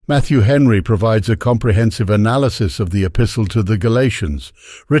Matthew Henry provides a comprehensive analysis of the Epistle to the Galatians,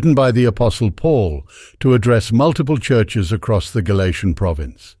 written by the Apostle Paul to address multiple churches across the Galatian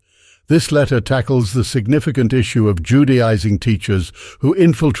province. This letter tackles the significant issue of Judaizing teachers who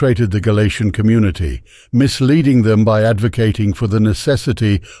infiltrated the Galatian community, misleading them by advocating for the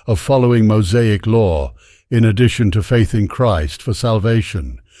necessity of following Mosaic law, in addition to faith in Christ for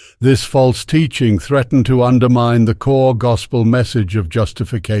salvation. This false teaching threatened to undermine the core gospel message of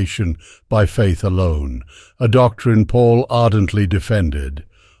justification by faith alone, a doctrine Paul ardently defended.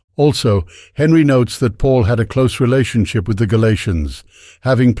 Also, Henry notes that Paul had a close relationship with the Galatians,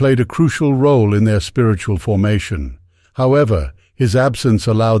 having played a crucial role in their spiritual formation. However, his absence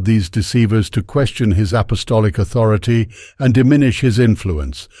allowed these deceivers to question his apostolic authority and diminish his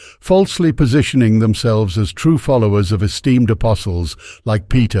influence, falsely positioning themselves as true followers of esteemed apostles like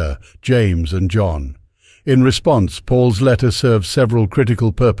Peter, James, and John. In response, Paul's letter serves several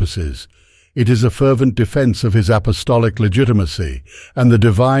critical purposes. It is a fervent defense of his apostolic legitimacy and the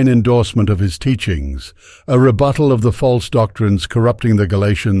divine endorsement of his teachings, a rebuttal of the false doctrines corrupting the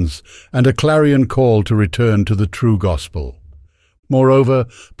Galatians, and a clarion call to return to the true gospel. Moreover,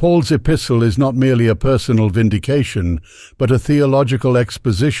 Paul's epistle is not merely a personal vindication, but a theological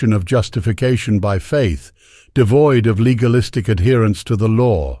exposition of justification by faith, devoid of legalistic adherence to the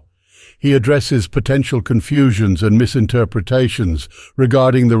law. He addresses potential confusions and misinterpretations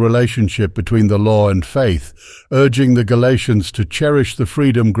regarding the relationship between the law and faith, urging the Galatians to cherish the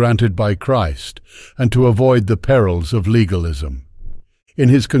freedom granted by Christ and to avoid the perils of legalism. In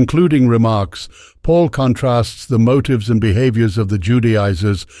his concluding remarks, Paul contrasts the motives and behaviors of the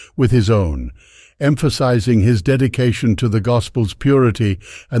Judaizers with his own, emphasizing his dedication to the gospel's purity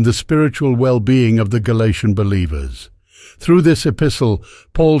and the spiritual well-being of the Galatian believers. Through this epistle,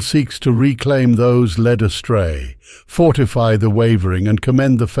 Paul seeks to reclaim those led astray, fortify the wavering, and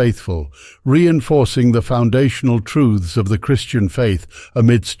commend the faithful, reinforcing the foundational truths of the Christian faith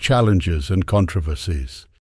amidst challenges and controversies.